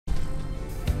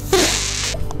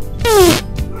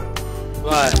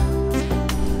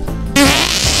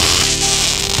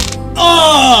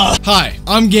Hi,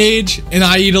 I'm Gage, and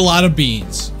I eat a lot of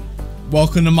beans.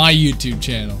 Welcome to my YouTube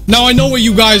channel. Now, I know what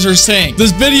you guys are saying.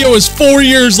 This video is 4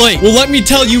 years late. Well, let me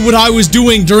tell you what I was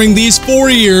doing during these 4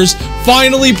 years,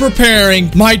 finally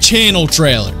preparing my channel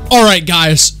trailer. Alright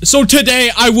guys, so today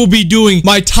I will be doing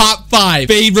my top 5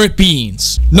 favorite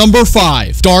beans. Number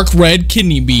 5, dark red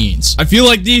kidney beans. I feel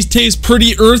like these taste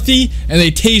pretty earthy, and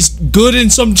they taste good in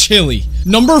some chili.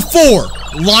 Number 4,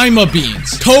 lima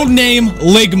beans. Codename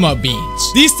ligma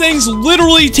beans. These things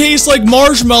literally taste like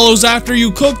marshmallows after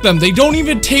you cook them. They don't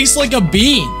even taste like a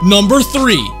bean. Number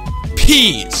 3,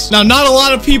 peas. Now, not a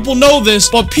lot of people know this,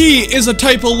 but pea is a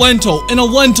type of lentil, and a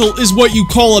lentil is what you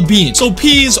call a bean. So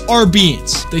peas are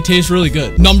beans. They taste really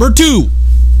good. Number 2,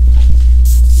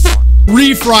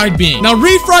 refried beans. Now,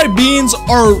 refried beans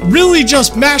are really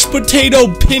just mashed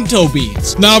potato pinto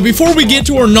beans. Now, before we get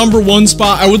to our number 1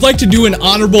 spot, I would like to do an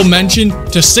honorable mention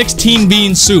to 16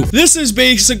 bean soup. This is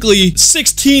basically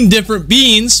 16 different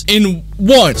beans in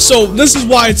one. So this is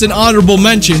why it's an honorable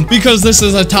mention, because this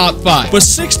is a top 5. But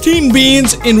 16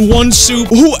 beans in one soup,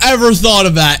 whoever thought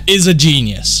of that is a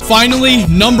genius. Finally,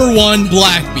 number 1,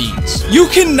 black beans. You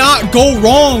cannot go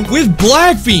wrong with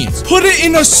black beans. Put it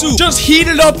in a soup. Just heat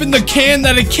it up in the can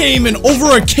that it came in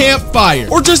over a campfire,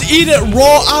 or just eat it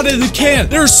raw out of the can.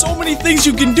 There are so many things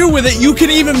you can do with it. You can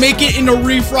even make it into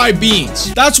refried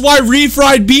beans. That's why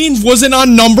refried beans wasn't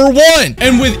on number 1.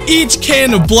 And with each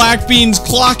can of black beans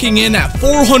clocking in at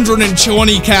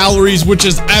 420 calories, which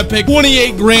is epic,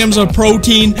 28 grams of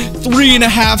protein, 3.5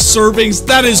 servings,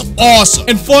 that is awesome.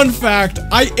 And fun fact,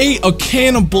 I ate a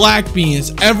can of black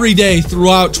beans every day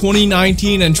throughout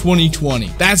 2019 and 2020.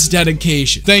 That's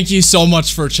dedication. Thank you so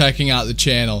much for checking out the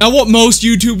channel. Now, what most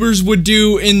YouTubers would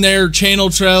do in their channel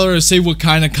trailer is say what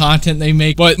kind of content they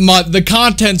make, but the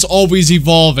content's always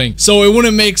evolving, so it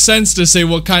wouldn't make sense to say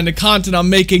what kind of content I'm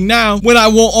making now when I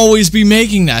won't always be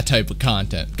making that type of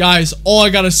content. Guys, all I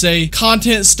gotta say,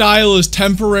 content style is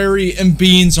temporary and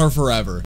beans are forever.